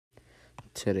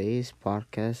Today's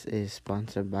podcast is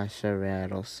sponsored by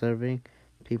Survival, serving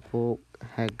people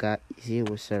have got easy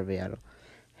with Survival.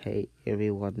 Hey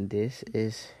everyone, this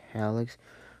is Alex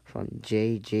from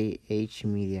JJH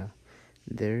Media.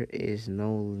 There is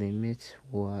no limit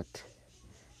what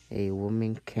a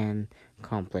woman can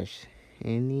accomplish.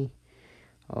 Any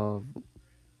of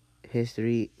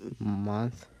History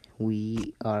Month,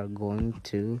 we are going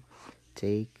to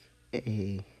take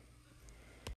a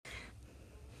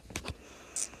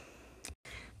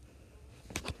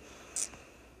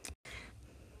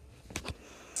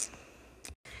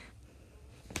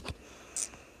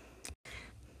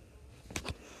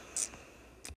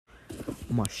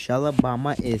Michelle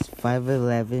Obama is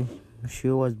 5'11". She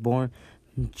was born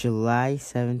July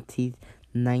 17th,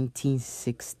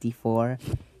 1964.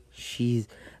 She's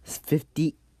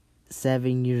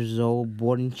 57 years old,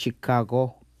 born in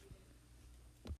Chicago.